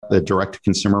the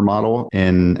direct-to-consumer model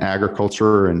in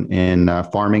agriculture and in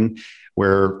farming,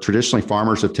 where traditionally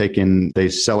farmers they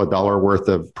sell $1 worth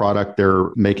of product, they're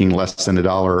making less than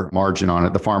 $1 margin on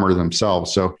it, the farmer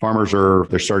themselves. So farmers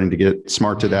they're starting to get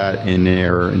smart to that, and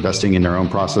they're investing in their own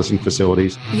processing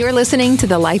facilities. You're listening to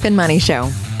The Life and Money Show,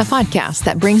 a podcast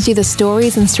that brings you the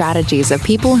stories and strategies of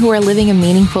people who are living a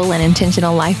meaningful and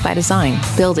intentional life by design,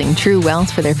 building true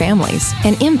wealth for their families,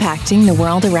 and impacting the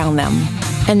world around them.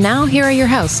 And now here are your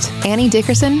hosts, Annie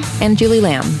Dickerson and Julie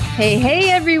Lamb.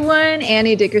 Hey, everyone.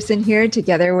 Annie Dickerson here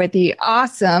together with the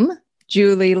awesome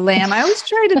Julie Lamb. I always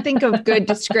try to think of good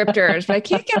descriptors, but I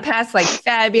can't get past like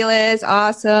fabulous,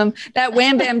 awesome. That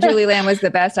wham bam Julie Lamb was the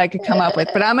best I could come up with,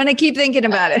 but I'm going to keep thinking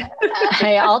about it.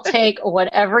 Hey, I'll take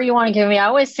whatever you want to give me. I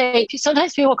always say,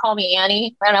 sometimes people call me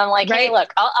Annie, and I'm like, hey,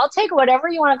 look, I'll take whatever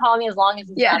you want to call me as long as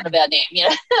it's not a bad name.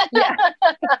 Yeah.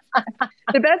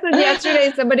 The best was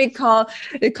yesterday, somebody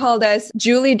called us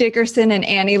Julie Dickerson and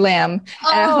Annie Lamb.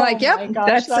 And I'm like, yep,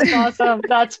 that's awesome.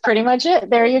 That's pretty much it.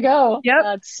 There you go. Yep.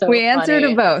 That's so we answer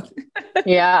to both.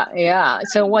 Yeah.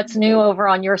 So what's new over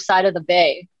on your side of the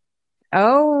bay?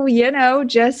 Oh,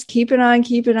 just keep it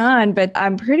on. But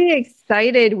I'm pretty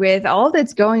excited with all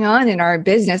that's going on in our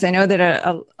business. I know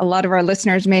that a lot of our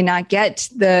listeners may not get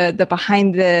the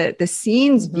behind the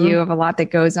scenes view of a lot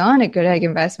that goes on at Good Egg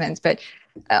Investments, but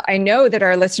I know that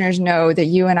our listeners know that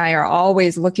you and I are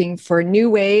always looking for new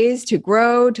ways to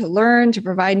grow, to learn, to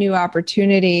provide new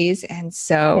opportunities. And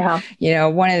so,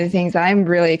 one of the things I'm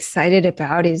really excited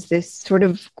about is this sort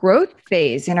of growth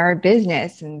phase in our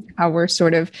business and how we're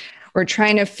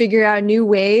trying to figure out new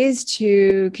ways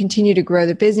to continue to grow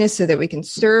the business so that we can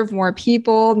serve more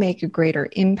people, make a greater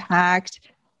impact.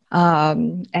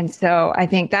 And so I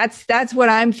think that's what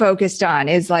I'm focused on,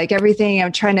 is like everything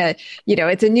I'm trying to,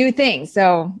 it's a new thing.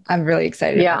 So I'm really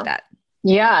excited about that.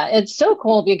 Yeah. It's so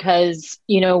cool because,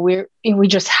 we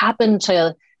just happen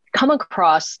to come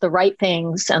across the right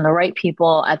things and the right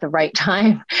people at the right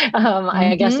time.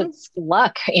 I guess it's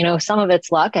luck, some of it's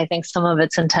luck. I think some of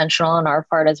it's intentional on our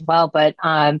part as well. But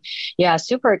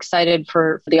super excited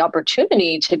for the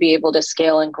opportunity to be able to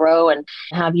scale and grow and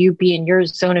have you be in your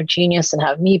zone of genius and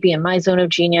have me be in my zone of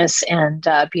genius and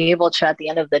be able to, at the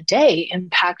end of the day,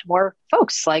 impact more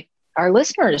folks like our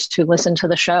listeners to listen to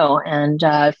the show and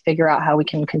figure out how we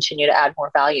can continue to add more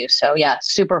value. So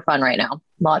super fun right now.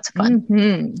 Lots of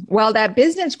fun. Well, that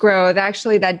business growth,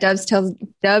 actually, that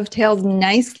dovetails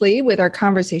nicely with our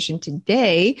conversation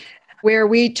today, where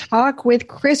we talk with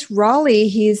Chris Raleigh.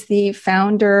 He's the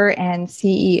founder and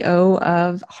CEO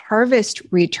of Harvest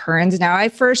Returns. Now, I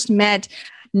first met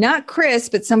not Chris,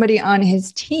 but somebody on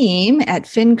his team at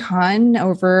FinCon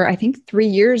over, I think, 3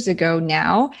 years ago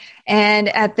now. And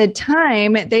at the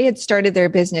time, they had started their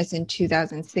business in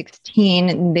 2016.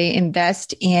 And they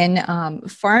invest in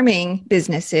farming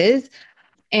businesses.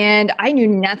 And I knew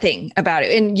nothing about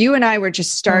it. And you and I were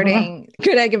just starting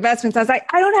Good Egg Investments. I was like,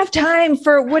 I don't have time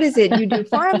for, what is it? You do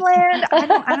farmland?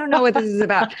 I don't know what this is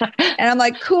about. And I'm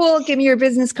like, cool, give me your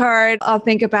business card. I'll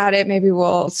think about it. Maybe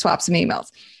we'll swap some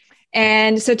emails.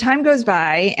 And so time goes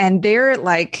by and they're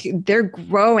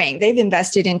growing. They've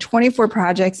invested in 24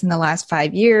 projects in the last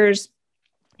 5 years.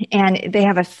 And they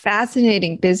have a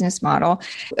fascinating business model.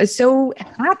 I was so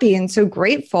happy and so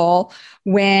grateful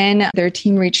when their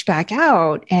team reached back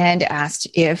out and asked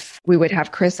if we would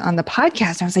have Chris on the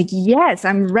podcast. I was like, yes,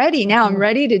 I'm ready now. I'm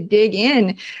ready to dig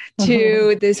in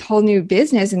to this whole new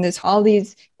business and all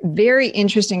these very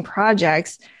interesting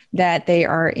projects that they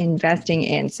are investing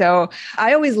in. So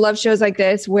I always love shows like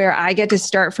this where I get to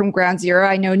start from ground zero.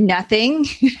 I know nothing.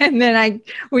 And then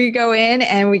we go in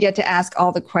and we get to ask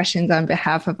all the questions on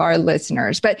behalf of our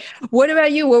listeners. But what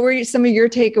about you? What were some of your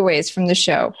takeaways from the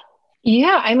show?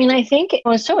 Yeah, I think it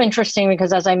was so interesting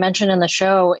because as I mentioned in the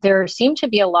show, there seemed to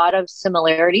be a lot of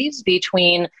similarities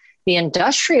between the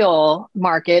industrial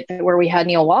market where we had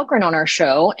Neil Walgren on our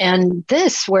show and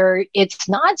this, where it's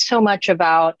not so much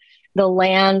about the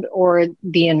land or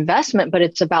the investment, but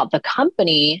it's about the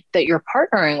company that you're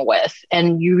partnering with.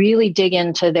 And you really dig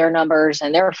into their numbers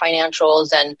and their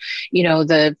financials and,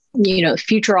 the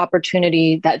future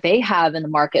opportunity that they have in the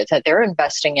market that they're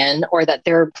investing in or that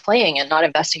they're playing in, not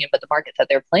investing in, but the market that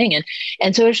they're playing in.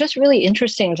 And so it's just really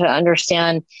interesting to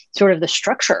understand sort of the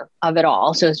structure of it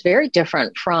all. So it's very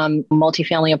different from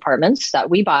multifamily apartments that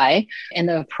we buy and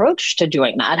the approach to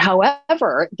doing that.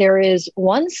 However, there is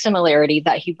one similarity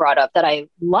that he brought up that I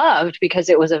loved because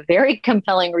it was a very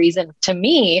compelling reason to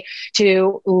me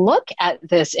to look at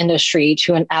this industry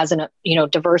as a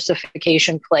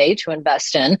diversification play to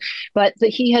invest in. But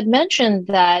he had mentioned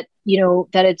that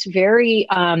that it's very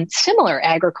similar,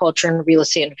 agriculture and real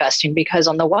estate investing, because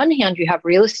on the one hand, you have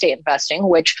real estate investing,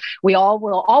 which we all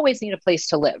will always need a place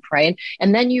to live, right?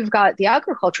 And then you've got the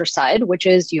agriculture side, which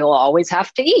is you'll always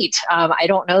have to eat. I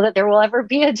don't know that there will ever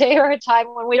be a day or a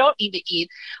time when we don't need to eat.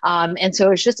 And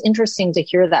so it's just interesting to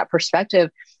hear that perspective.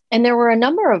 And there were a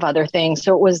number of other things.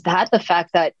 So it was the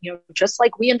fact that, just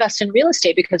like we invest in real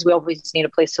estate because we always need a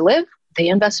place to live, they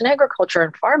invest in agriculture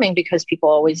and farming because people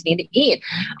always need to eat.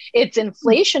 It's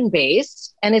inflation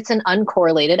based and it's an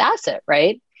uncorrelated asset,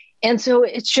 right? And so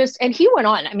it's just, and he went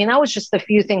on. I mean, that was just the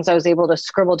few things I was able to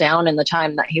scribble down in the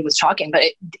time that he was talking. But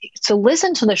to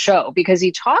listen to the show, because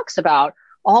he talks about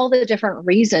all the different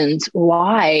reasons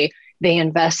why they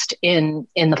invest in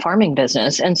the farming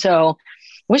business. And so it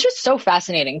was just so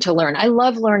fascinating to learn. I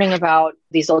love learning about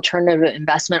these alternative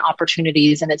investment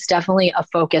opportunities. And it's definitely a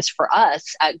focus for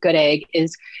us at Good Egg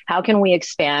is how can we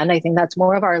expand? I think that's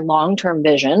more of our long-term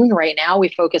vision. Right now, we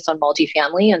focus on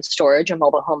multifamily and storage and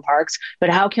mobile home parks, but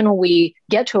how can we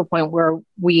get to a point where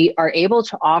we are able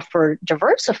to offer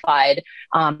diversified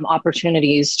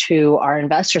opportunities to our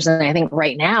investors? And I think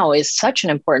right now is such an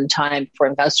important time for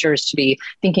investors to be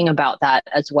thinking about that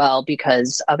as well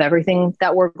because of everything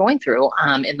that we're going through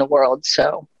in the world.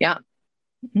 So, yeah.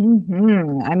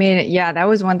 Mm-hmm. I mean, yeah, that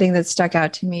was one thing that stuck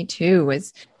out to me too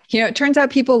was, it turns out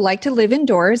people like to live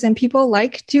indoors and people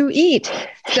like to eat.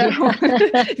 So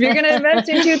if you're going to invest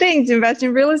in two things, invest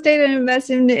in real estate and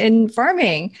invest in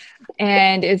farming.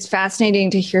 And it's fascinating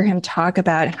to hear him talk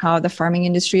about how the farming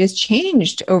industry has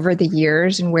changed over the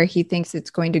years and where he thinks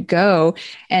it's going to go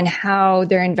and how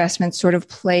their investments sort of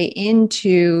play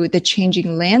into the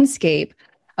changing landscape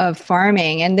of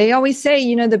farming. And they always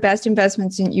say, the best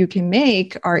investments you can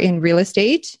make are in real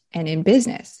estate and in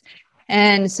business.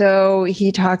 And so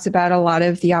he talks about a lot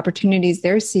of the opportunities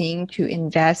they're seeing to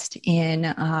invest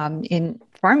in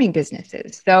farming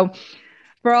businesses. So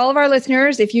for all of our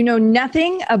listeners, if you know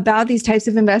nothing about these types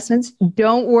of investments,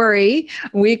 don't worry.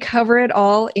 We cover it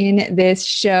all in this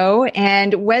show.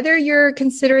 And whether you're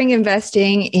considering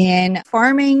investing in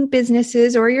farming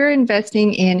businesses or you're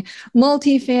investing in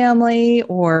multifamily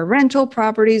or rental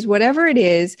properties, whatever it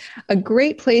is, a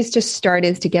great place to start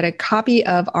is to get a copy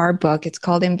of our book. It's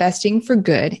called Investing for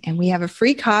Good. And we have a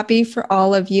free copy for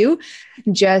all of you.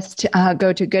 Just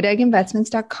go to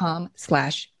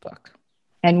goodegginvestments.com/book.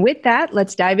 And with that,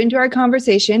 let's dive into our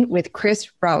conversation with Chris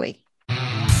Raleigh.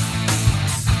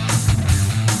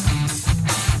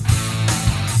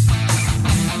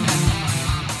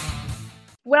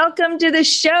 Welcome to the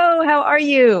show. How are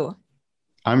you?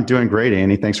 I'm doing great,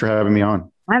 Annie. Thanks for having me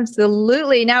on.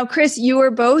 Absolutely. Now, Chris, you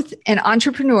are both an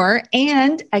entrepreneur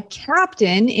and a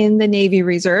captain in the Navy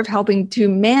Reserve, helping to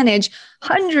manage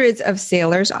hundreds of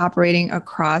sailors operating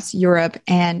across Europe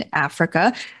and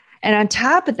Africa. And on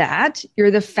top of that,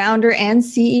 you're the founder and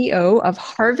CEO of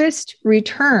Harvest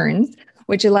Returns,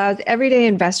 which allows everyday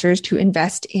investors to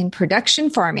invest in production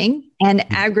farming and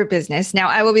agribusiness. Now,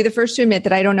 I will be the first to admit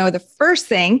that I don't know the first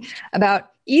thing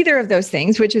about either of those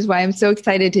things, which is why I'm so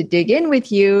excited to dig in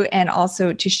with you and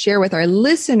also to share with our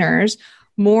listeners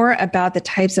more about the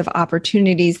types of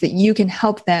opportunities that you can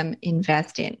help them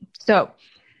invest in. So,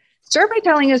 start by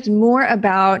telling us more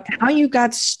about how you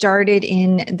got started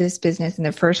in this business in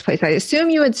the first place. I assume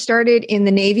you had started in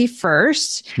the Navy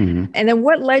first, and then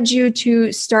what led you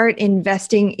to start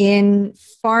investing in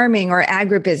farming or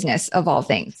agribusiness of all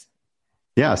things?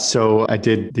 Yeah, so I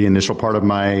did the initial part of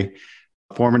my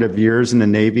formative years in the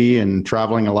Navy and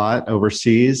traveling a lot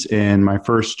overseas. And my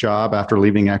first job after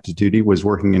leaving active duty was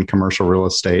working in commercial real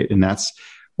estate. And that's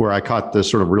where I caught the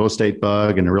sort of real estate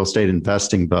bug and the real estate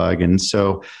investing bug. And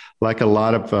so like a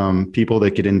lot of people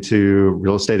that get into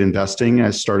real estate investing,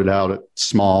 I started out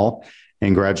small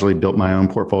and gradually built my own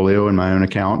portfolio and my own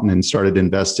account and then started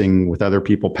investing with other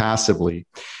people passively.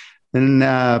 Then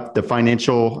the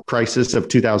financial crisis of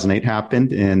 2008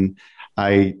 happened, and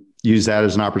I used that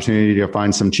as an opportunity to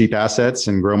find some cheap assets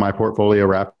and grow my portfolio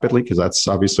rapidly, because that's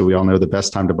obviously, we all know, the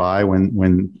best time to buy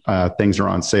when things are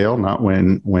on sale, not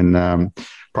when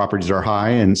properties are high.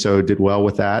 And so did well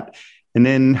with that. And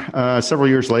then several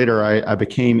years later, I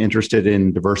became interested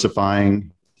in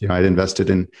diversifying. I'd invested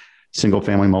in single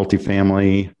family,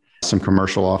 multifamily, some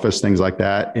commercial office, things like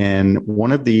that. And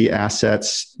one of the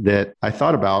assets that I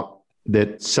thought about,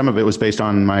 that some of it was based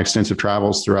on my extensive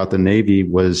travels throughout the Navy,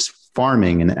 was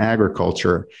farming and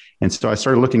agriculture. And so I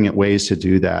started looking at ways to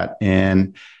do that.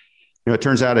 And it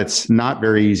turns out it's not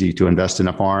very easy to invest in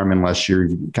a farm unless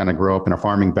you kind of grow up in a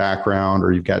farming background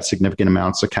or you've got significant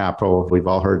amounts of capital. We've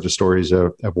all heard the stories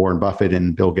of Warren Buffett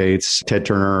and Bill Gates. Ted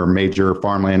Turner are major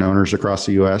farmland owners across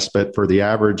the U.S. But for the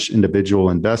average individual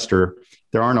investor,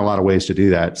 there aren't a lot of ways to do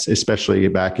that, especially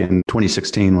back in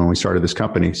 2016 when we started this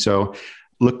company. So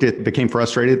became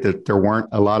frustrated that there weren't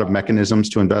a lot of mechanisms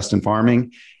to invest in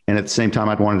farming. And at the same time,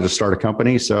 I'd wanted to start a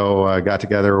company. So I got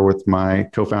together with my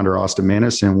co-founder, Austin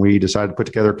Mannis, and we decided to put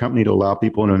together a company to allow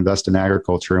people to invest in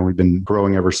agriculture. And we've been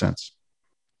growing ever since.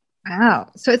 Wow.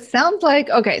 So it sounds like,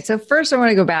 okay, so first I want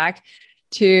to go back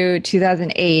to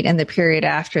 2008 and the period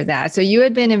after that. So you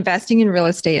had been investing in real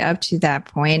estate up to that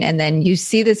point, and then you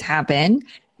see this happen.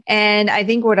 And I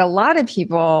think what a lot of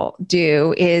people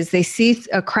do is they see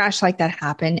a crash like that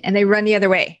happen and they run the other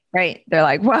way, right? They're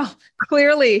like, well,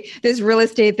 clearly this real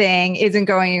estate thing isn't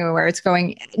going anywhere. It's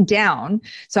going down.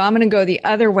 So I'm going to go the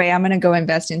other way. I'm going to go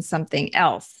invest in something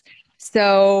else.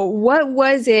 So what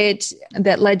was it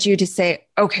that led you to say,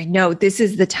 okay, no, this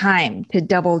is the time to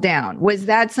double down? Was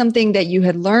that something that you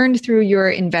had learned through your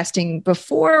investing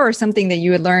before, or something that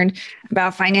you had learned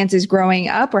about finances growing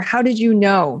up? Or how did you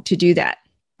know to do that?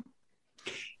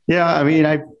 Yeah, I mean,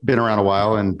 I've been around a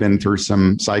while and been through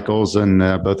some cycles in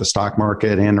both the stock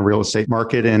market and the real estate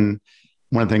market. And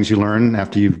one of the things you learn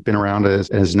after you've been around as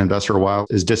an investor a while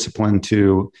is discipline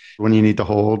to when you need to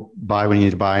hold, buy when you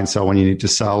need to buy, and sell when you need to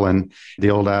sell. And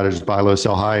the old adage, buy low,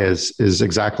 sell high, is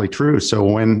exactly true. So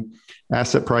when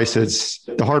asset prices,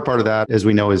 the hard part of that, as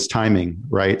we know, is timing,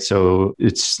 right? So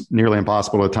it's nearly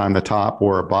impossible to time the top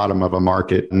or bottom of a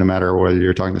market, no matter whether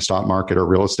you're talking the stock market or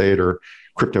real estate or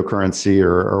cryptocurrency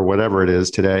or whatever it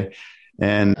is today.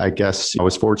 And I guess I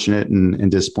was fortunate and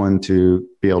disciplined to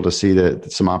be able to see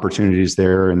that some opportunities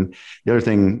there. And the other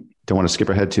thing, don't want to skip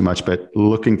ahead too much, but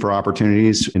looking for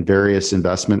opportunities in various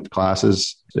investment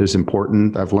classes is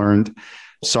important. I've learned,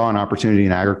 saw an opportunity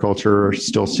in agriculture,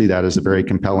 still see that as a very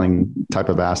compelling type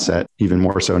of asset, even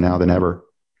more so now than ever.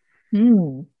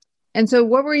 And so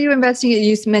what were you investing in?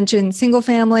 You mentioned single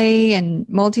family and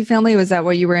multifamily. Was that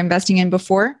what you were investing in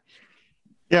before?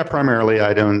 Yeah, primarily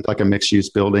I'd owned like a mixed use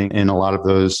building, and a lot of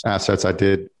those assets I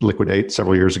did liquidate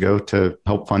several years ago to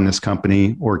help fund this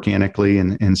company organically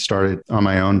and started on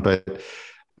my own. But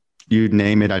you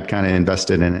name it, I'd kind of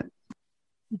invested in it.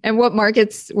 And what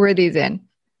markets were these in?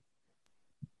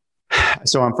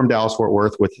 So I'm from Dallas-Fort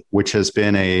Worth, which has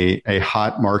been a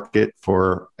hot market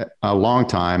for a long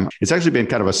time. It's actually been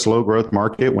kind of a slow growth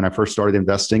market when I first started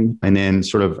investing, and then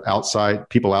sort of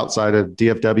people outside of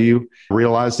DFW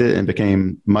realized it and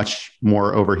became much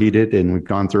more overheated. And we've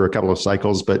gone through a couple of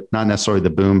cycles, but not necessarily the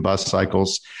boom bust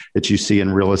cycles that you see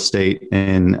in real estate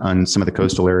and on some of the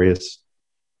coastal areas.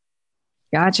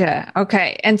 Gotcha.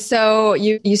 Okay. And so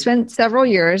you spent several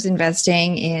years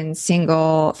investing in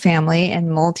single family and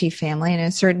multifamily. And at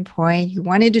a certain point, you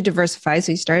wanted to diversify.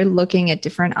 So you started looking at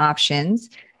different options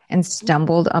and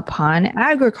stumbled upon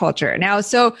agriculture. Now,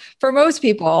 so for most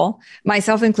people,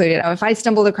 myself included, if I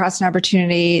stumbled across an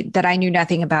opportunity that I knew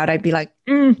nothing about, I'd be like,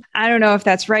 I don't know if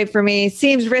that's right for me.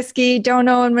 Seems risky. Don't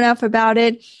know enough about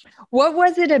it. What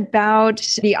was it about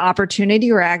the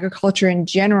opportunity or agriculture in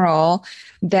general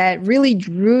that really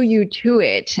drew you to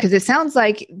it? Because it sounds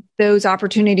like those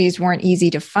opportunities weren't easy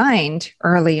to find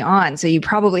early on. So you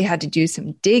probably had to do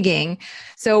some digging.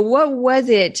 So what was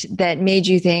it that made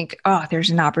you think, oh, there's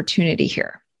an opportunity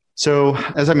here? So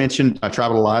as I mentioned, I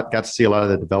traveled a lot, got to see a lot of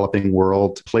the developing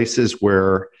world, places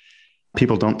where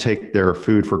people don't take their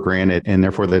food for granted, and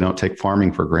therefore they don't take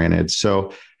farming for granted.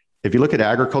 So if you look at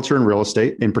agriculture and real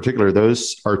estate in particular,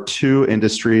 those are two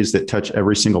industries that touch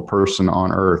every single person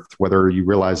on earth, whether you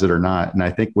realize it or not. And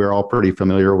I think we're all pretty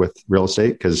familiar with real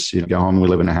estate because you go home, we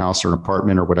live in a house or an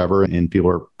apartment or whatever, and people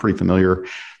are pretty familiar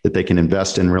that they can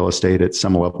invest in real estate at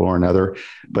some level or another.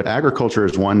 But agriculture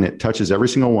is one that touches every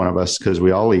single one of us because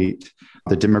we all eat.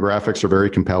 The demographics are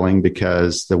very compelling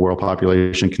because the world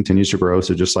population continues to grow.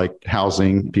 So just like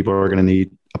housing, people are going to need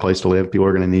a place to live. People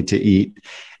are going to need to eat.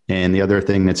 And the other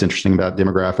thing that's interesting about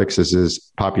demographics is as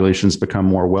populations become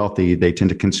more wealthy, they tend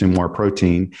to consume more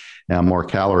protein, more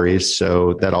calories.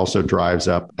 So that also drives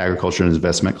up agriculture and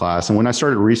investment class. And when I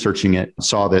started researching it,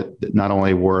 saw that not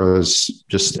only was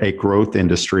just a growth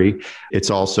industry, it's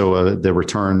also the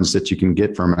returns that you can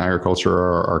get from agriculture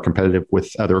are competitive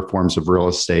with other forms of real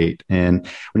estate. And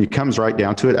when it comes right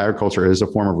down to it, agriculture is a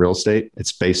form of real estate.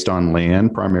 It's based on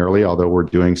land primarily, although we're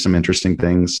doing some interesting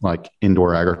things like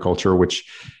indoor agriculture, which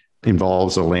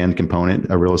involves a land component,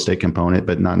 a real estate component,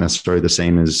 but not necessarily the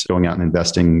same as going out and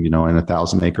investing, in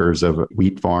 1,000 acres of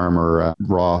wheat farm or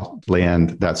raw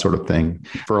land, that sort of thing.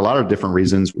 For a lot of different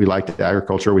reasons, we liked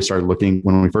agriculture. We started looking,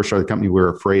 when we first started the company, we were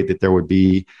afraid that there would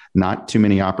be not too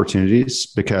many opportunities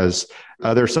because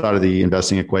other side of the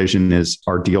investing equation is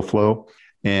our deal flow.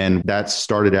 And that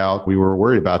started out, we were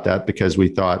worried about that because we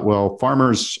thought, well,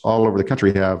 farmers all over the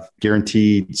country have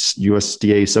guaranteed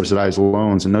USDA subsidized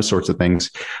loans and those sorts of things,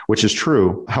 which is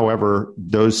true. However,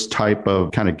 those type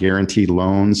of kind of guaranteed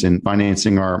loans and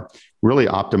financing are really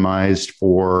optimized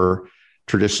for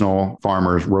traditional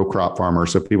farmers, row crop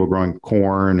farmers. So people growing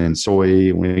corn and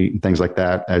soy, wheat, and things like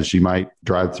that. As you might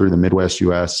drive through the Midwest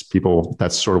US, people,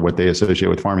 that's sort of what they associate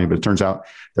with farming. But it turns out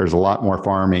there's a lot more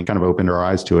farming, kind of opened our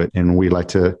eyes to it. And we like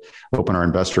to open our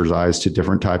investors' eyes to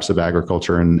different types of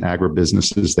agriculture and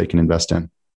agribusinesses they can invest in.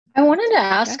 I wanted to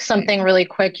ask something really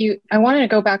quick. I wanted to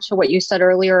go back to what you said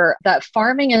earlier, that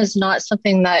farming is not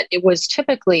something that it was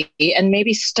typically, and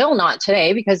maybe still not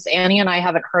today, because Annie and I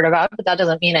haven't heard about it, but that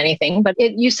doesn't mean anything. But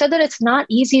you said that it's not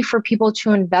easy for people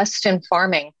to invest in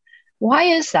farming. Why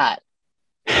is that?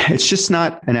 It's just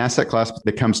not an asset class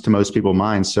that comes to most people's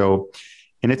minds.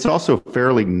 And it's also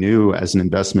fairly new as an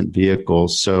investment vehicle.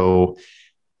 So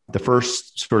the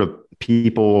first sort of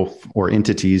people or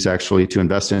entities actually to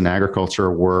invest in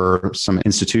agriculture were some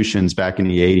institutions back in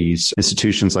the 80s.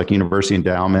 Institutions like university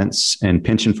endowments and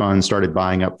pension funds started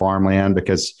buying up farmland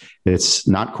because it's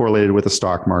not correlated with the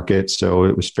stock market. So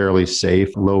it was fairly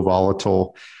safe, low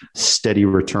volatile, steady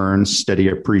returns, steady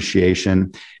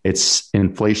appreciation. It's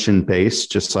inflation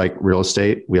based, just like real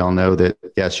estate. We all know that,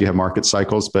 yes, you have market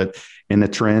cycles, but in the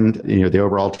trend, the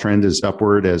overall trend is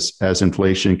upward as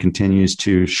inflation continues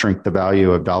to shrink the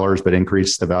value of dollars, but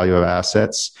increase the value of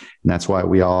assets. And that's why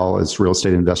we all, as real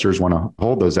estate investors, want to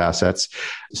hold those assets.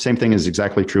 Same thing is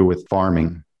exactly true with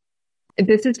farming.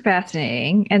 This is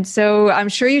fascinating. And so I'm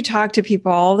sure you talk to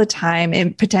people all the time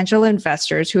and potential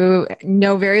investors who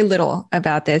know very little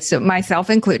about this, so myself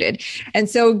included. And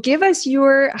so give us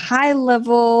your high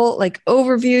level,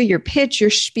 overview, your pitch, your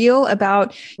spiel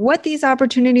about what these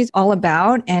opportunities are all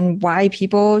about and why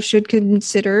people should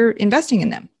consider investing in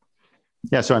them.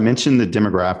 Yeah. So I mentioned the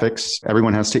demographics.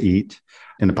 Everyone has to eat,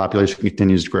 and the population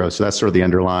continues to grow. So that's sort of the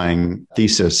underlying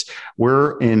thesis.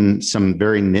 We're in some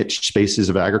very niche spaces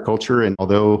of agriculture. And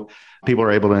although people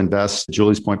are able to invest,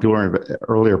 Julie's point, people are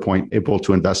earlier point, able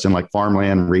to invest in like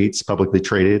farmland REITs, publicly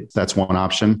traded. That's one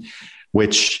option,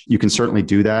 which you can certainly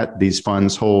do that. These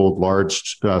funds hold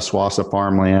large swaths of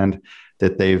farmland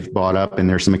that they've bought up, and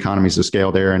there's some economies of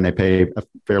scale there, and they pay a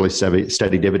fairly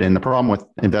steady dividend. The problem with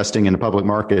investing in the public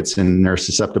markets, and they're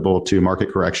susceptible to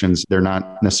market corrections, they're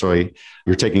not necessarily,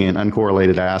 you're taking an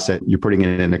uncorrelated asset, you're putting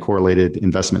it in a correlated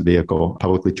investment vehicle,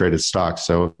 publicly traded stocks.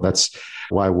 So that's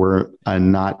why we're a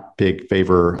not big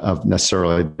favor of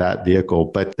necessarily that vehicle.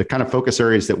 But the kind of focus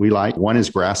areas that we like, one is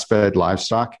grass-fed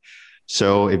livestock.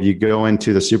 So if you go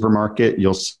into the supermarket,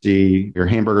 you'll see your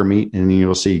hamburger meat, and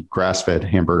you'll see grass-fed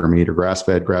hamburger meat or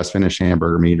grass-fed, grass-finished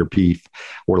hamburger meat or beef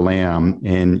or lamb.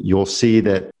 And you'll see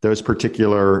that those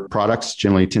particular products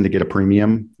generally tend to get a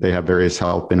premium. They have various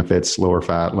health benefits, lower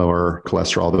fat, lower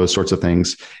cholesterol, those sorts of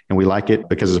things. And we like it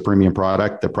because it's a premium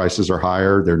product. The prices are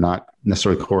higher. They're not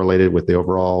necessarily correlated with the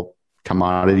overall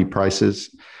commodity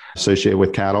prices associated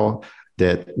with cattle,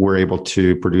 that we're able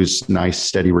to produce nice,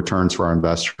 steady returns for our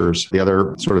investors. The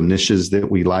other sort of niches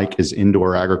that we like is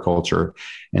indoor agriculture.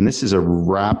 And this is a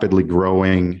rapidly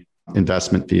growing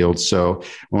investment field. So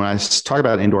when I talk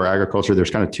about indoor agriculture,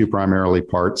 there's kind of two primarily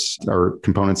parts or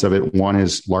components of it. One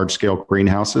is large scale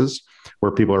greenhouses,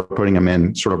 where people are putting them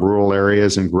in sort of rural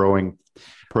areas and growing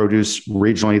produce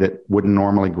regionally that wouldn't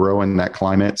normally grow in that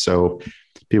climate. So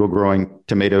people growing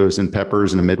tomatoes and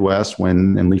peppers in the Midwest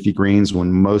and leafy greens,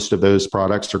 when most of those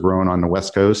products are grown on the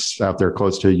West Coast out there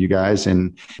close to you guys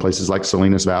in places like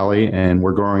Salinas Valley. And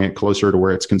we're growing it closer to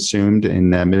where it's consumed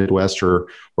in the Midwest or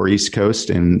East Coast.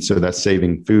 And so that's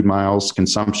saving food miles,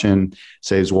 consumption,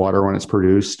 saves water when it's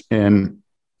produced. And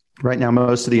right now,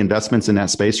 most of the investments in that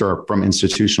space are from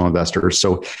institutional investors.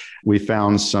 So we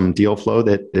found some deal flow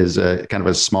that is a kind of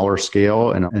a smaller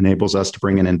scale and enables us to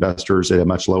bring in investors at a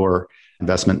much lower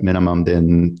investment minimum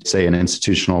than, say, an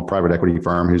institutional private equity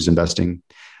firm who's investing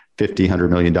 $50,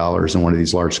 $100 million in one of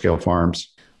these large scale farms.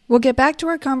 We'll get back to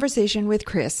our conversation with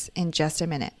Chris in just a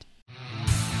minute.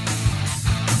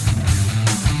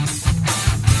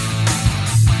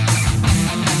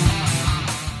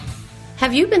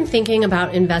 Have you been thinking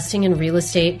about investing in real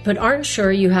estate but aren't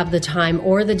sure you have the time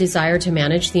or the desire to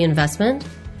manage the investment?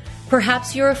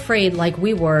 Perhaps you're afraid, like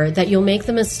we were, that you'll make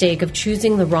the mistake of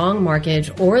choosing the wrong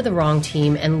mortgage or the wrong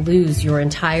team and lose your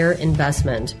entire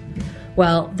investment.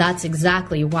 Well, that's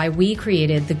exactly why we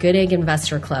created the Good Egg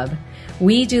Investor Club.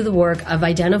 We do the work of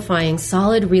identifying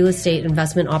solid real estate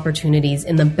investment opportunities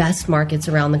in the best markets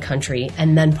around the country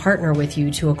and then partner with you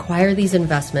to acquire these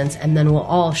investments, and then we'll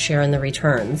all share in the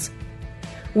returns.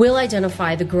 We'll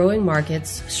identify the growing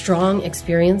markets, strong,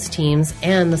 experienced teams,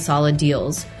 and the solid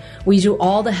deals. We do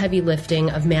all the heavy lifting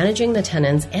of managing the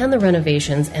tenants and the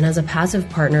renovations, and as a passive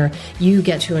partner, you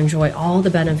get to enjoy all the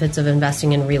benefits of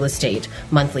investing in real estate,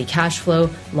 monthly cash flow,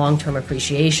 long-term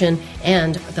appreciation,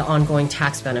 and the ongoing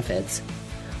tax benefits.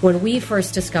 When we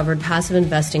first discovered passive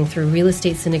investing through real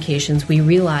estate syndications, we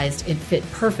realized it fit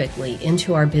perfectly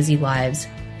into our busy lives.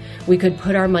 We could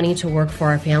put our money to work for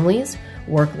our families,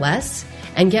 work less,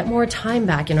 and get more time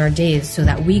back in our days so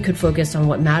that we could focus on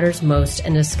what matters most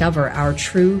and discover our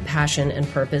true passion and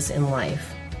purpose in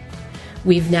life.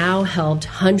 We've now helped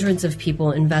hundreds of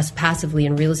people invest passively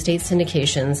in real estate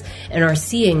syndications and are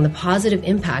seeing the positive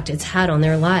impact it's had on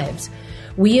their lives.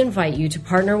 We invite you to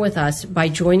partner with us by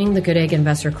joining the Good Egg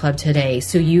Investor Club today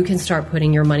so you can start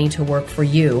putting your money to work for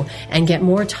you and get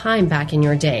more time back in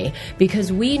your day,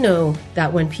 because we know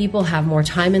that when people have more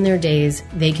time in their days,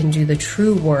 they can do the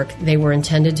true work they were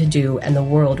intended to do, and the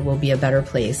world will be a better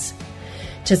place.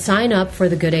 To sign up for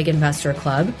the Good Egg Investor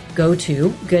Club, go to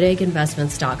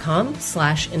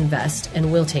goodegginvestments.com/invest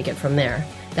and we'll take it from there.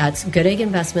 That's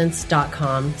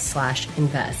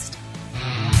goodegginvestments.com/invest.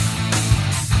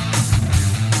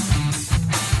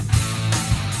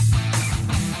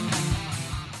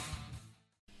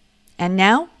 And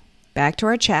now, back to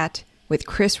our chat with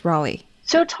Chris Raleigh.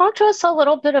 So talk to us a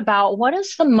little bit about, what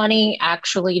does the money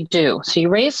actually do? So you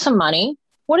raise some money.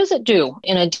 What does it do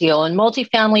in a deal? In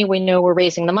multifamily, we know we're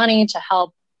raising the money to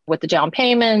help with the down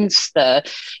payments, the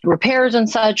repairs and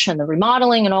such, and the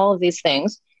remodeling and all of these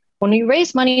things. When you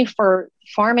raise money for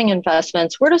farming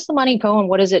investments, where does the money go and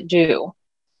what does it do?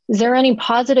 Is there any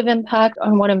positive impact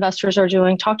on what investors are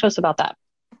doing? Talk to us about that.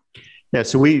 Yeah,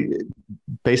 so we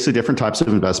basically different types of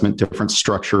investment, different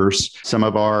structures. Some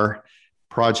of our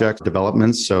project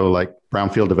developments, so like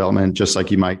brownfield development, just like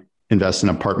you might invest in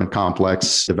an apartment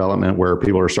complex development where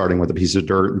people are starting with a piece of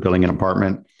dirt and building an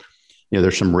apartment. You know,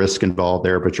 there's some risk involved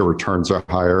there, but your returns are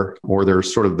higher, or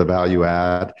there's sort of the value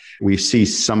add. We see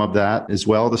some of that as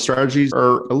well. The strategies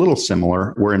are a little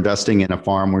similar. We're investing in a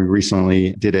farm. We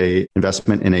recently did a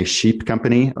investment in a sheep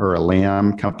company or a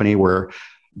lamb company where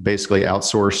basically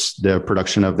outsource the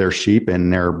production of their sheep,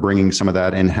 and they're bringing some of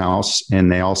that in-house,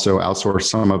 and they also outsource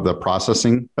some of the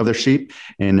processing of their sheep,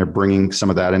 and they're bringing some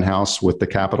of that in-house with the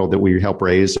capital that we help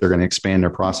raise. They're going to expand their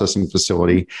processing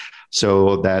facility,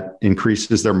 so that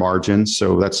increases their margins.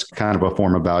 So that's kind of a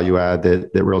form of value add that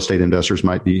real estate investors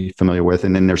might be familiar with.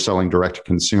 And then they're selling direct to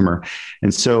consumer.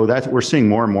 And so that we're seeing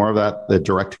more and more of that, the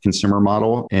direct to consumer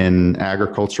model in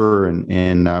agriculture and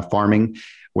in farming,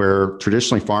 where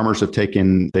traditionally farmers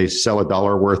they sell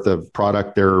 $1 worth of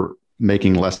product, they're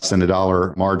making less than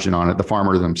 $1 margin on it, the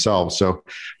farmer themselves. So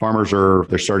farmers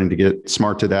they're starting to get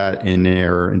smart to that, and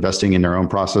they're investing in their own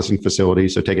processing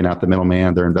facilities. So taking out the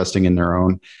middleman, they're investing in their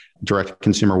own direct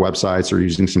consumer websites, or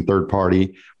using some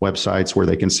third-party websites where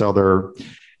they can sell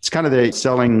it's kind of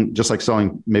just like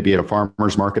selling maybe at a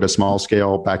farmer's market, a small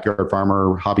scale backyard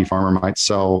farmer, hobby farmer might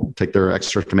take their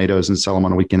extra tomatoes and sell them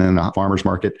on a weekend in a farmer's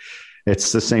market.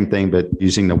 It's the same thing, but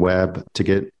using the web to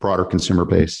get broader consumer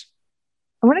base.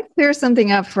 I want to clear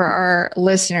something up for our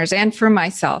listeners and for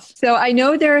myself. So I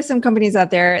know there are some companies out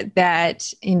there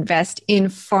that invest in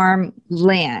farm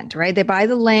land, right? They buy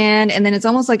the land and then it's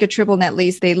almost like a triple net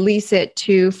lease. They lease it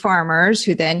to farmers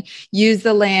who then use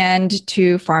the land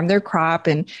to farm their crop,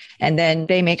 and then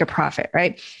they make a profit,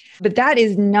 right? But that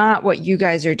is not what you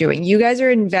guys are doing. You guys are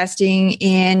investing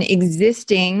in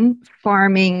existing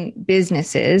farming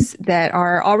businesses that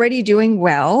are already doing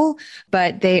well,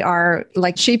 but they are,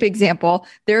 like sheep example,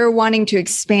 they're wanting to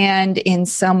expand in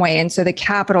some way. And so the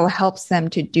capital helps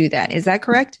them to do that. Is that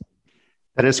correct?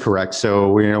 That is correct.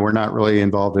 So we're not really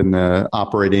involved in the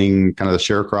operating kind of the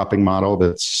sharecropping model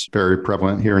that's very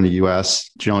prevalent here in the U.S.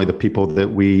 Generally, the people that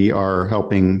we are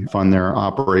helping fund their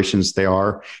operations, they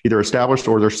are either established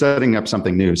or they're setting up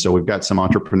something new. So we've got some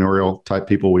entrepreneurial type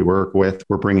people we work with.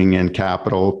 We're bringing in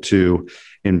capital to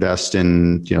invest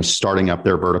in, starting up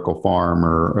their vertical farm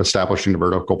or establishing a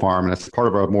vertical farm. And it's part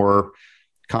of a more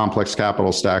complex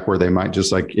capital stack where they might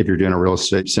just, like if you're doing a real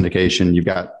estate syndication, you've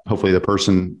got hopefully the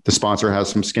sponsor has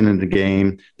some skin in the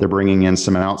game. They're bringing in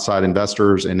some outside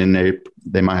investors, and then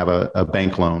they might have a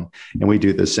bank loan. And we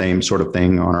do the same sort of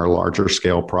thing on our larger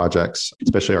scale projects,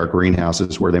 especially our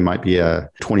greenhouses, where they might be a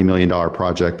 $20 million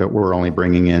project, but we're only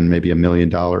bringing in maybe $1 million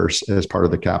as part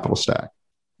of the capital stack.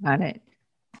 Got it.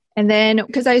 And then,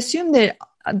 because I assume that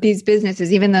these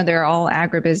businesses, even though they're all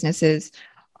agribusinesses,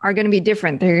 are going to be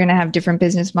different. They're going to have different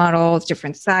business models,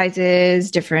 different sizes,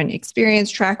 different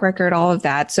experience, track record, all of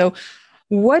that. So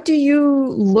What do you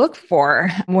look for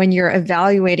when you're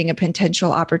evaluating a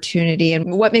potential opportunity,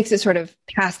 and what makes it sort of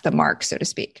pass the mark, so to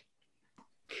speak?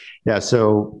 Yeah,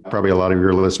 so probably a lot of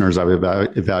your listeners, I've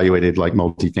evaluated like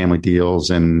multifamily deals,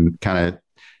 and kind of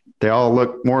they all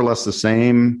look more or less the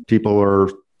same.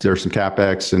 There's some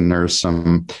CapEx and there's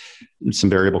some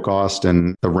variable cost,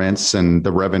 and the rents and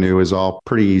the revenue is all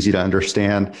pretty easy to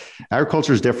understand.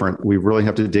 Agriculture is different. We really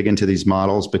have to dig into these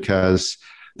models because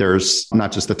there's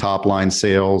not just the top line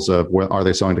sales of are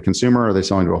they selling to consumer? Are they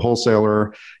selling to a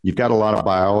wholesaler? You've got a lot of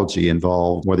biology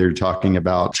involved, whether you're talking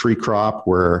about tree crop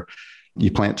where you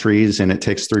plant trees and it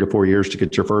takes 3 to 4 years to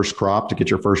get your first crop, to get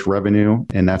your first revenue.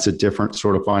 And that's a different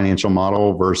sort of financial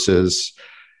model versus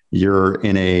you're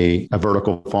in a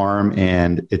vertical farm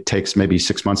and it takes maybe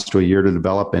 6 months to a year to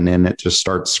develop. And then it just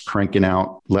starts cranking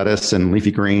out lettuce and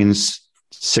leafy greens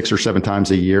 6 or 7 times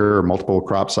a year, or multiple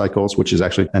crop cycles, which is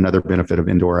actually another benefit of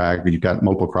indoor ag. You've got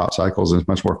multiple crop cycles and it's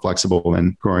much more flexible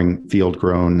than growing field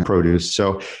grown produce.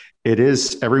 So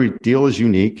every deal is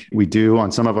unique. We do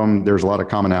on some of them, there's a lot of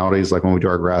commonalities, like when we do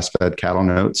our grass-fed cattle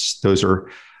notes, those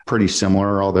are pretty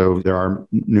similar, although there are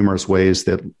numerous ways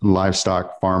that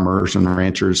livestock farmers and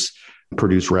ranchers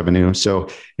produce revenue. So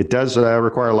it does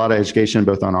require a lot of education,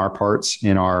 both on our parts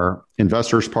and our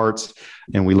investors' parts,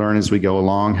 and we learn as we go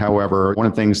along. However, one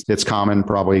of the things that's common,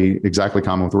 probably exactly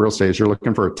common with real estate, is you're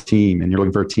looking for a team, and you're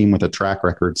looking for a team with a track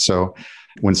record. So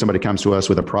when somebody comes to us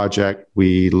with a project,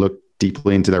 we look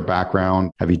deeply into their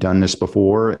background. Have you done this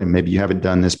before? And maybe you haven't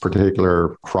done this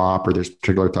particular crop or this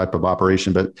particular type of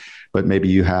operation, but maybe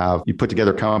you put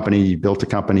together a company, you built a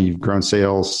company, you've grown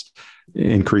sales,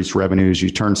 increased revenues, you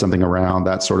turn something around,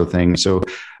 that sort of thing. So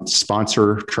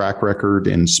sponsor track record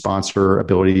and sponsor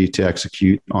ability to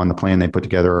execute on the plan they put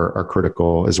together are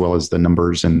critical, as well as the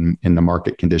numbers and the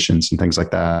market conditions and things like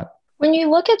that. When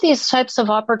you look at these types of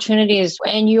opportunities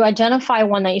and you identify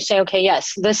one that you say, okay,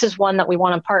 yes, this is one that we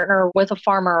want to partner with a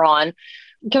farmer on,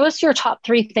 give us your top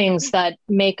 3 things that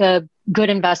make a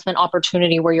good investment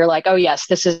opportunity where you're like, oh, yes,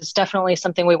 this is definitely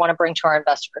something we want to bring to our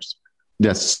investors.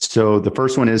 Yes. So the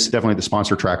first one is definitely the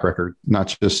sponsor track record,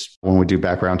 not just when we do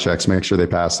background checks, make sure they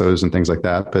pass those and things like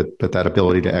that, but that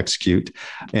ability to execute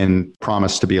and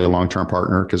promise to be a long-term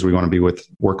partner, because we want to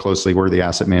work closely. We're the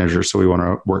asset manager, so we want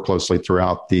to work closely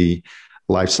throughout the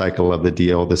life cycle of the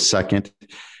deal. The second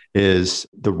is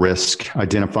the risk,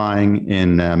 identifying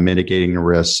and mitigating the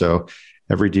risk. So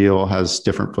every deal has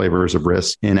different flavors of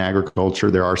risk. In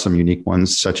agriculture, there are some unique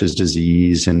ones, such as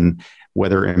disease and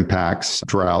weather impacts,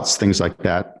 droughts, things like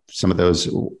that. Some of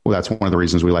those, that's one of the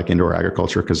reasons we like indoor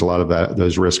agriculture, because a lot of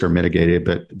those risks are mitigated.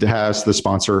 But has the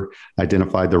sponsor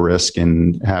identified the risk,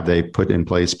 and have they put in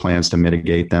place plans to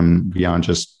mitigate them beyond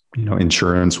just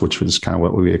insurance, which was kind of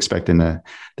what we expect in the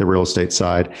real estate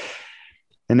side.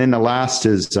 And then the last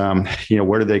is,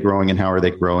 where are they growing and how are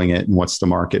they growing it, and what's the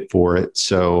market for it?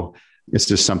 So it's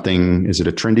just something, is it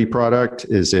a trendy product?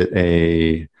 Is it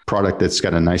a product that's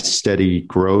got a nice steady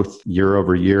growth year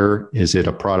over year? Is it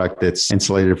a product that's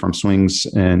insulated from swings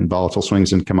and volatile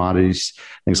swings in commodities,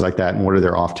 things like that? And what are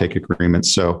their offtake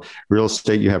agreements? So real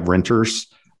estate, you have renters.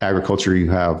 Agriculture, you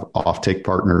have offtake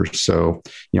partners. So,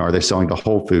 are they selling to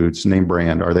Whole Foods, name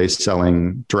brand? Are they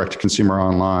selling direct to consumer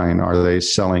online? Are they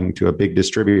selling to a big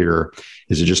distributor?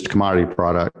 Is it just a commodity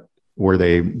product where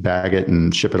they bag it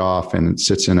and ship it off and it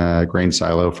sits in a grain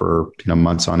silo for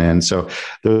months on end? So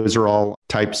those are all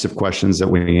types of questions that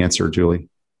we answer, Julie.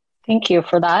 Thank you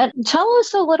for that. Tell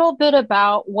us a little bit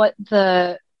about what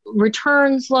the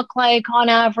returns look like on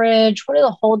average. What do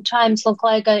the hold times look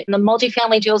like? In the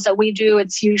multifamily deals that we do,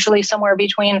 it's usually somewhere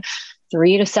between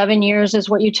 3 to 7 years is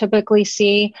what you typically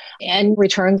see. And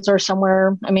returns are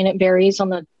somewhere, it varies on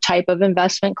the type of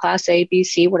investment, class A, B,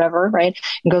 C, whatever, right?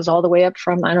 It goes all the way up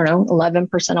from,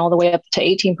 11% all the way up to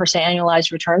 18%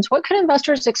 annualized returns. What could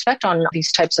investors expect on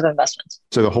these types of investments?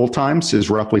 So the hold times is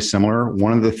roughly similar.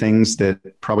 One of the things that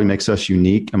probably makes us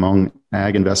unique among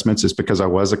ag investments is because I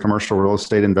was a commercial real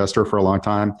estate investor for a long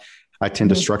time. I tend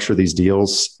to structure these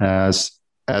deals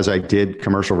as I did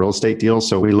commercial real estate deals.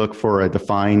 So we look for a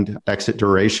defined exit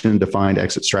duration, defined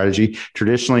exit strategy.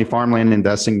 Traditionally, farmland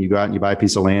investing, you go out and you buy a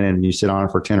piece of land and you sit on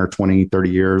it for 10 or 20, 30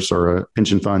 years, or a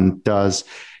pension fund does.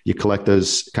 You collect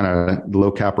those kind of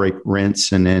low cap rate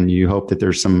rents, and then you hope that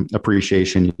there's some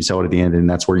appreciation. You sell it at the end, and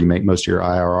that's where you make most of your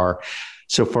IRR.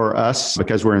 So for us,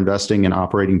 because we're investing in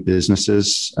operating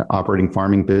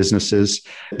farming businesses,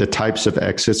 the types of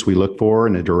exits we look for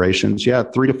and the durations, 3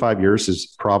 to 5 years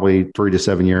is probably 3 to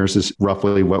 7 years is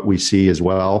roughly what we see as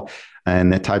well.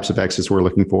 And the types of exits we're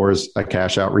looking for is a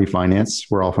cash out refinance.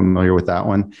 We're all familiar with that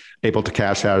one. Able to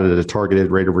cash out at a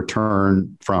targeted rate of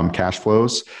return from cash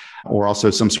flows. or also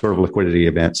some sort of liquidity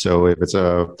event. So if it's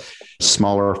a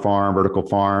smaller farm, vertical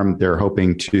farm, they're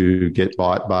hoping to get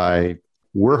bought by,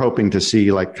 we're hoping to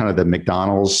see like kind of the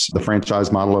McDonald's, the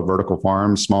franchise model of vertical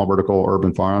farms, small vertical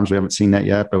urban farms. We haven't seen that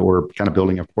yet, but we're kind of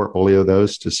building a portfolio of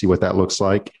those to see what that looks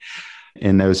like.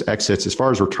 In those exits, as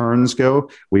far as returns go,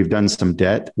 we've done some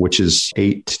debt, which is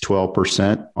 8 to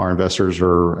 12%. Our investors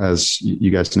are, as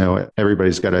you guys know,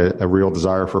 everybody's got a real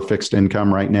desire for fixed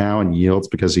income right now and yields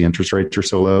because the interest rates are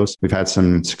so low. So we've had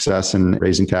some success in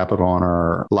raising capital on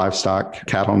our livestock,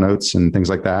 cattle notes and things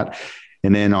like that.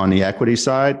 And then on the equity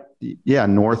side,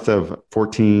 north of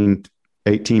 14,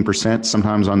 18%,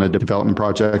 sometimes on the development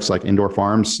projects like indoor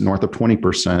farms, north of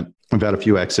 20%. We've had a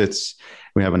few exits.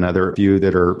 We have another few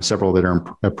several that are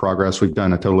in progress. We've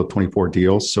done a total of 24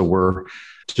 deals. So we're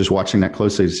just watching that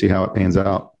closely to see how it pans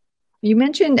out. You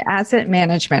mentioned asset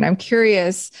management. I'm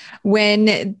curious,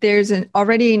 when there's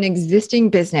already an existing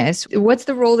business, what's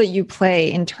the role that you play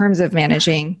in terms of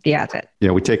managing the asset?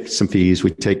 Yeah, we take some fees.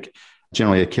 We take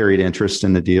generally a carried interest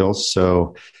in the deals.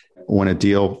 So when a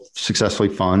deal successfully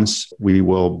funds, we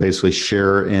will basically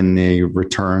share in the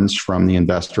returns from the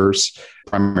investors,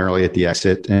 primarily at the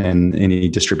exit, and any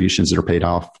distributions that are paid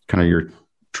off, kind of your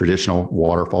traditional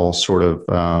waterfall sort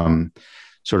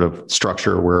of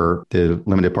structure where the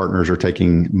limited partners are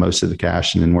taking most of the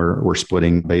cash, and then we're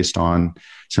splitting based on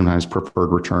sometimes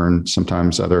preferred return,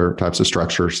 sometimes other types of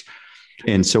structures.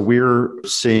 And so we're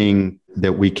seeing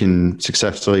that we can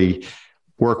successfully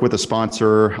work with a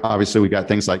sponsor. Obviously, we got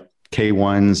things like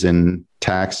K-1s and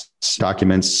tax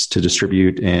documents to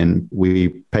distribute, and we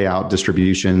pay out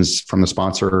distributions from the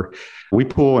sponsor. We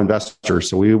pool investors.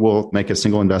 So we will make a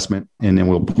single investment, and then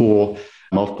we'll pool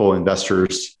multiple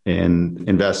investors and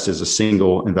invest as a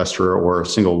single investor or a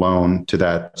single loan to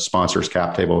that sponsor's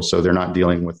cap table. So they're not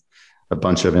dealing with a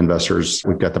bunch of investors.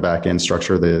 We've got the back end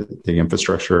structure, the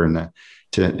infrastructure, and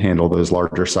to handle those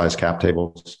larger size cap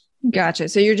tables. Gotcha.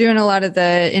 So you're doing a lot of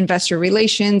the investor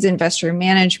relations, investor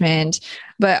management,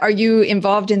 but are you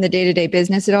involved in the day-to-day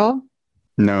business at all?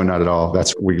 No, not at all.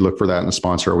 We look for that in a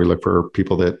sponsor. We look for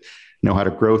people that know how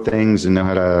to grow things and know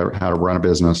how to run a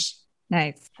business.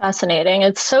 Nice. Fascinating.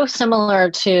 It's so similar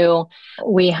to,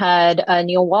 we had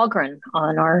Neil Walgren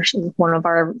on one of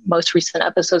our most recent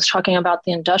episodes talking about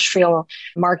the industrial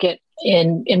market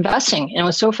in investing. And it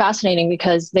was so fascinating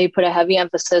because they put a heavy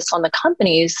emphasis on the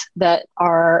companies that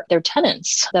are their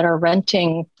tenants that are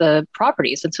renting the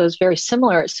properties. And so it's very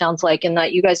similar, it sounds like, in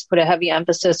that you guys put a heavy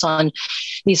emphasis on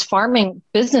these farming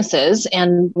businesses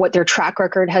and what their track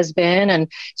record has been.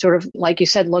 And sort of, like you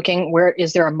said, looking where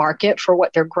is there a market for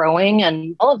what they're growing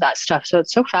and all of that stuff. So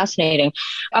it's so fascinating.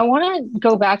 I want to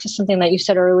go back to something that you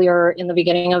said earlier in the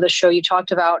beginning of the show. You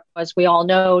talked about, as we all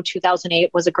know,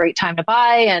 2008 was a great time to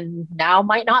buy, and now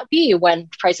might not be when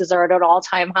prices are at an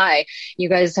all-time high. You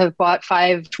guys have bought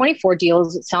 24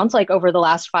 deals, it sounds like, over the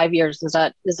last 5 years. Is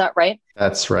that right?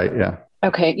 That's right. Yeah.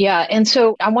 Okay. Yeah. And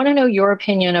so I want to know your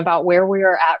opinion about where we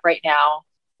are at right now.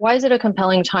 Why is it a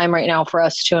compelling time right now for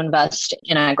us to invest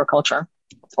in agriculture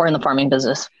or in the farming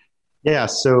business? Yeah.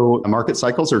 So market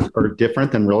cycles are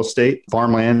different than real estate.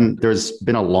 Farmland, there's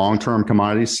been a long-term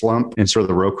commodity slump in sort of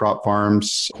the row crop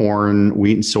farms, corn,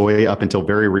 wheat, and soy up until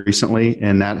very recently.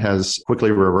 And that has quickly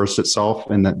reversed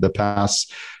itself in the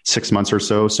past 6 months or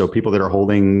so. So people that are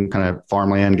holding kind of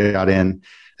farmland got in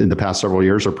the past several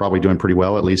years are probably doing pretty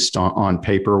well, at least on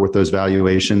paper with those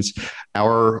valuations.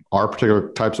 Our particular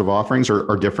types of offerings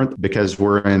are different because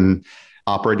we're in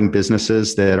operating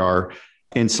businesses that are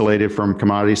insulated from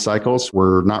commodity cycles.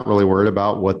 We're not really worried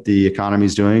about what the economy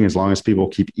is doing as long as people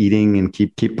keep eating and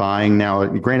keep buying. Now,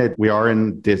 granted, we are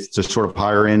in this sort of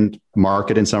higher end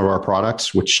market in some of our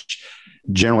products, which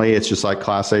generally it's just like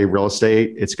Class A real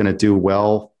estate. It's going to do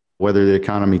well whether the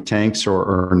economy tanks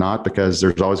or not, because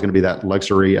there's always going to be that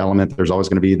luxury element. There's always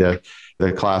going to be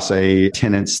the Class A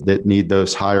tenants that need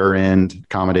those higher end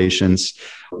accommodations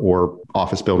or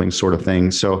office buildings sort of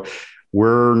thing. So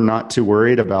we're not too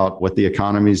worried about what the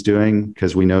economy is doing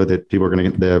because we know that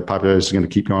the population is going to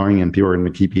keep going and people are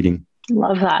going to keep eating.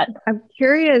 Love that. I'm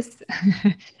curious,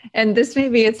 and this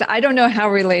I don't know how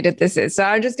related this is, so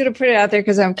I'm just going to put it out there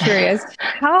because I'm curious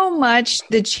how much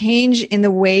the change in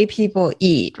the way people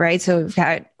eat, right? So we've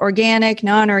got organic,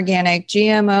 non-organic,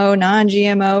 GMO,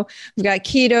 non-GMO, we've got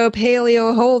keto,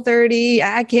 paleo, Whole30,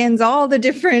 Atkins, all the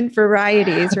different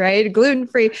varieties, right?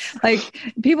 Gluten-free,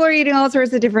 like people are eating all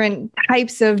sorts of different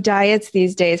types of diets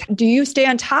these days. Do you stay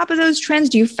on top of those trends?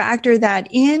 Do you factor that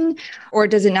in, or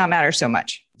does it not matter so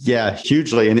much? Yeah,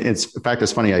 hugely. And in fact,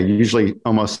 it's funny. I usually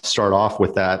almost start off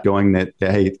with that going that,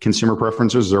 hey, consumer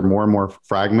preferences are more and more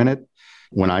fragmented.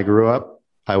 When I grew up,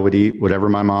 I would eat whatever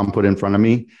my mom put in front of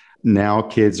me. now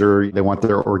kids they want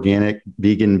their organic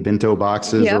vegan bento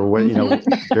boxes or what,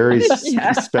 very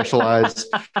specialized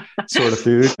sort of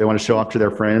food. They want to show off to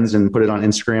their friends and put it on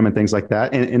Instagram and things like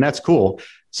that. And that's cool.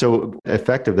 So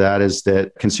effect of that is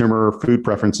that consumer food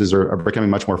preferences are becoming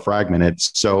much more fragmented.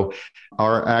 So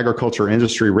our agriculture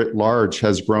industry writ large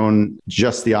has grown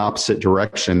just the opposite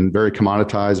direction, very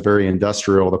commoditized, very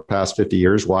industrial the past 50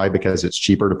 years. Why? Because it's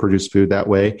cheaper to produce food that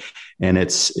way, and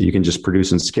you can just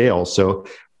produce in scale. So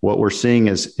what we're seeing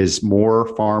is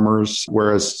more farmers,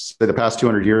 whereas the past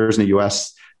 200 years in the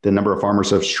U.S., the number of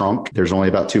farmers have shrunk. There's only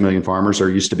about 2 million farmers. There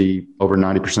used to be over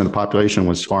 90% of the population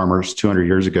was farmers 200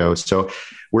 years ago. So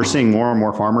we're seeing more and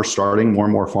more farmers starting, more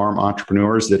and more farm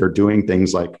entrepreneurs that are doing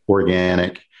things like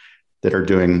organic, that are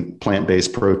doing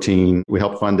plant-based protein. We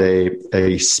helped fund a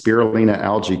spirulina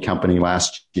algae company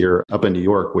last year up in New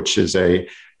York, which is a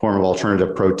form of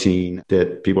alternative protein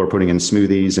that people are putting in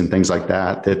smoothies and things like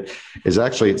that. That is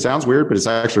actually, it sounds weird, but it's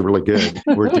actually really good.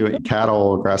 We're doing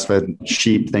cattle, grass-fed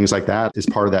sheep, things like that is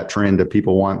part of that trend that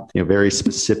people want, very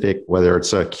specific, whether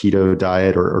it's a keto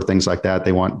diet or things like that.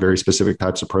 They want very specific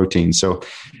types of protein. So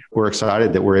we're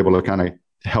excited that we're able to kind of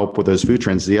help with those food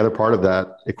trends. The other part of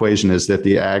that equation is that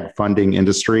the ag funding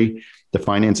industry, the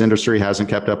finance industry hasn't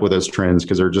kept up with those trends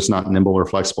because they're just not nimble or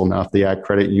flexible enough. The ag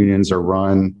credit unions are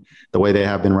run the way they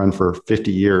have been run for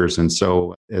 50 years. And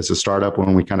so as a startup,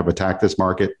 when we kind of attack this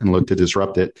market and look to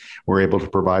disrupt it, we're able to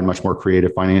provide much more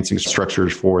creative financing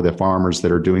structures for the farmers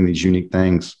that are doing these unique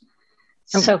things.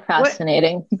 So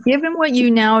fascinating. Given what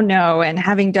you now know and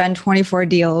having done 24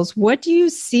 deals, what do you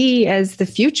see as the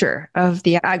future of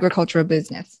the agricultural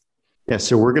business? Yeah,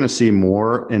 so we're going to see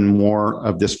more and more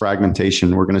of this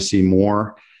fragmentation. We're going to see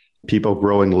more people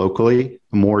growing locally,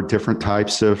 more different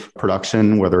types of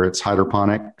production, whether it's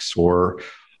hydroponics or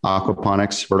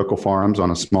aquaponics, vertical farms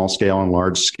on a small scale and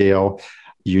large scale,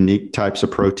 unique types of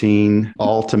protein,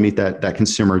 all to meet that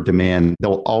consumer demand. There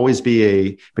will always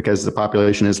be because the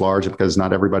population is large, because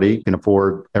not everybody can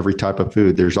afford every type of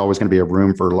food, there's always going to be a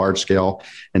room for large scale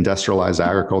industrialized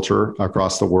agriculture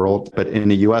across the world. But in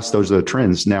the US, those are the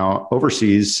trends. Now,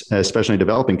 overseas, especially in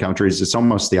developing countries, it's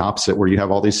almost the opposite, where you have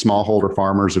all these smallholder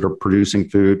farmers that are producing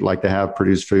food like they have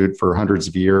produced food for hundreds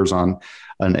of years on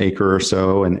an acre or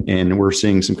so. And we're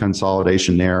seeing some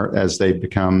consolidation there as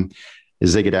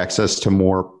they get access to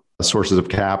more sources of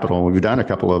capital. We've done a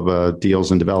couple of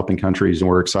deals in developing countries, and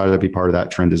we're excited to be part of that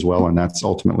trend as well. And that's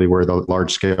ultimately where the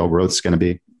large scale growth is going to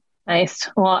be. Nice.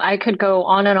 Well, I could go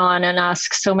on and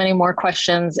ask so many more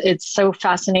questions. It's so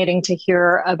fascinating to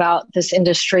hear about this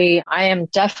industry. I am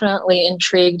definitely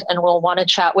intrigued and will want to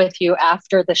chat with you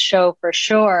after the show for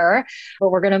sure. But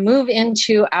we're going to move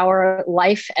into our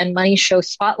Life and Money Show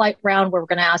Spotlight round, where we're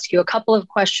going to ask you a couple of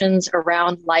questions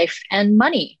around life and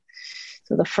money.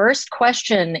 So the first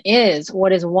question is,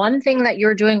 what is one thing that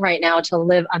you're doing right now to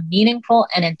live a meaningful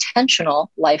and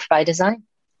intentional life by design?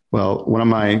 Well, one of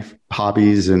my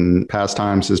hobbies and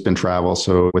pastimes has been travel.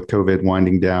 So with COVID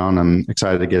winding down, I'm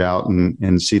excited to get out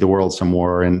and see the world some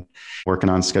more, and working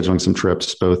on scheduling some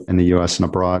trips both in the U.S. and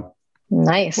abroad.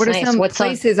 Nice. What are some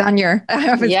places on your,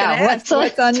 what's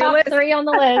on your list? 3 on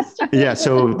the list? Yeah.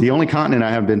 So the only continent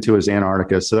I haven't been to is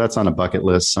Antarctica. So that's on a bucket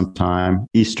list sometime.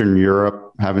 Eastern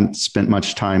Europe, haven't spent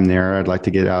much time there. I'd like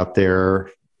to get out there.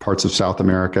 Parts of South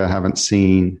America, haven't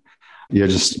seen. Yeah,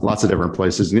 just lots of different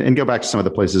places, and go back to some of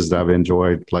the places that I've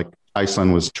enjoyed. Like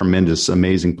Iceland was a tremendous,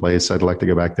 amazing place. I'd like to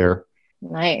go back there.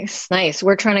 Nice.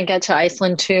 We're trying to get to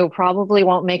Iceland too. Probably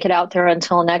won't make it out there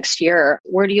until next year.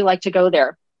 Where do you like to go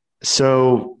there?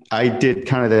 So I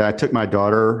did I took my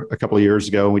daughter a couple of years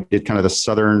ago. We did kind of the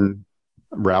southern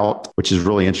route, which is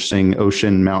really interesting.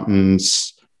 Ocean,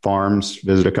 mountains, farms,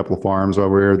 visit a couple of farms while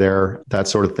we were there, that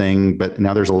sort of thing. But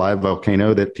now there's a live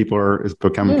volcano that it's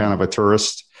become kind of a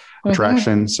tourist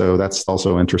attraction. So that's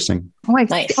also interesting. Oh,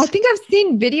 nice. I think I've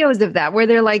seen videos of that where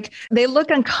they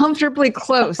look uncomfortably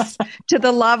close to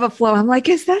the lava flow. I'm like,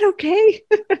 is that okay?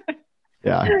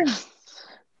 Yeah.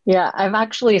 Yeah, I've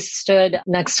actually stood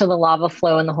next to the lava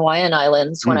flow in the Hawaiian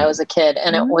Islands when I was a kid.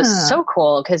 And it was so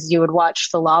cool because you would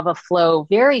watch the lava flow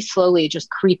very slowly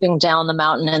just creeping down the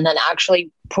mountain and then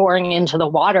actually pouring into the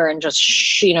water and just,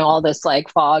 all this like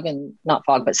fog and not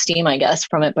fog, but steam, I guess,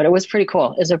 from it. But it was pretty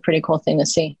cool. It was a pretty cool thing to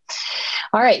see.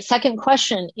 All right. Second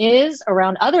question is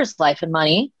around others' life and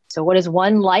money. So what is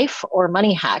one life or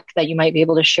money hack that you might be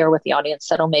able to share with the audience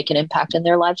that'll make an impact in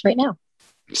their lives right now?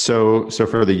 So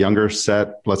for the younger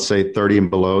set, let's say 30 and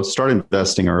below, start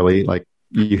investing early. Like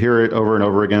you hear it over and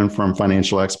over again from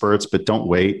financial experts, but don't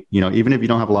wait. Even if you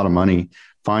don't have a lot of money,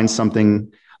 find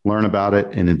something, learn about it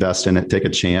and invest in it, take a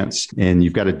chance. And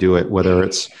you've got to do it, whether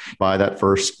it's buy that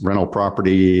first rental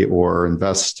property or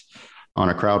invest on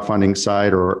a crowdfunding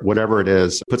site or whatever it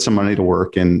is, put some money to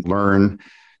work and learn.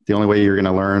 The only way you're going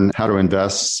to learn how to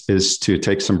invest is to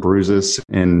take some bruises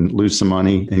and lose some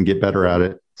money and get better at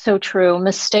it. So true.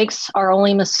 Mistakes are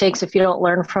only mistakes if you don't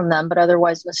learn from them, but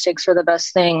otherwise mistakes are the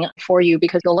best thing for you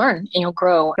because you'll learn and you'll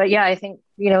grow. But yeah, I think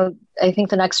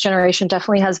the next generation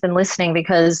definitely has been listening,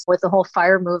 because with the whole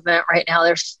FIRE movement right now,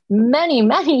 there's many,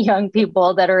 many young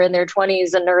people that are in their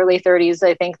 20s and early 30s,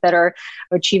 I think, that are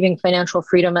achieving financial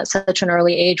freedom at such an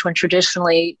early age, when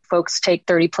traditionally folks take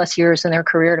 30 plus years in their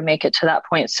career to make it to that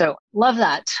point. So love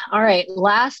that. All right.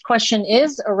 Last question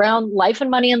is around life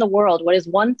and money in the world. What is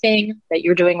one thing that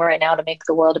you're doing right now to make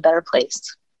the world a better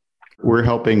place? We're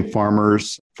helping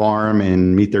farmers farm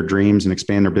and meet their dreams and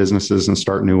expand their businesses and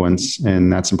start new ones.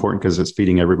 And that's important because it's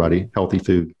feeding everybody healthy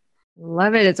food.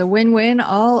 Love it. It's a win-win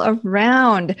all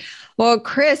around. Well,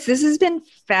 Chris, this has been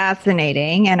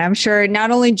fascinating. And I'm sure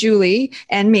not only Julie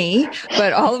and me,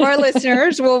 but all of our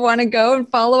listeners will want to go and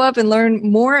follow up and learn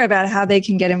more about how they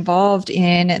can get involved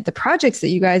in the projects that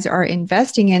you guys are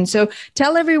investing in. So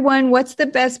tell everyone, what's the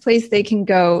best place they can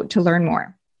go to learn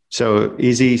more? So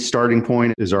easy starting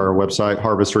point is our website,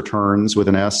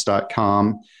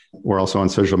 harvestreturns.com. We're also on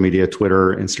social media,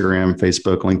 Twitter, Instagram,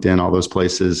 Facebook, LinkedIn, all those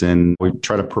places. And we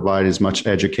try to provide as much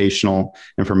educational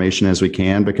information as we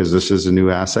can, because this is a new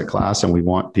asset class and we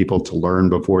want people to learn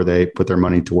before they put their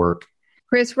money to work.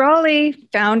 Chris Rowley,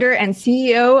 founder and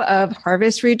CEO of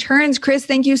Harvest Returns. Chris,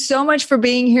 thank you so much for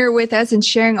being here with us and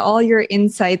sharing all your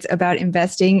insights about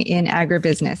investing in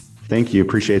agribusiness. Thank you.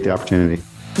 Appreciate the opportunity.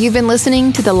 You've been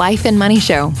listening to The Life and Money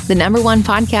Show, the #1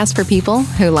 podcast for people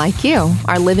who, like you,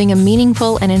 are living a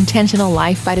meaningful and intentional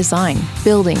life by design,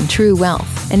 building true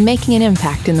wealth, and making an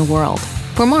impact in the world.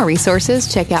 For more resources,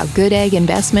 check out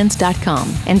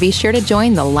goodegginvestments.com and be sure to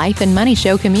join the Life and Money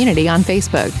Show community on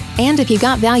Facebook. And if you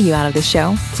got value out of the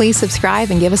show, please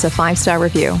subscribe and give us a 5-star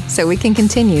review so we can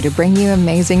continue to bring you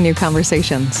amazing new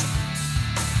conversations.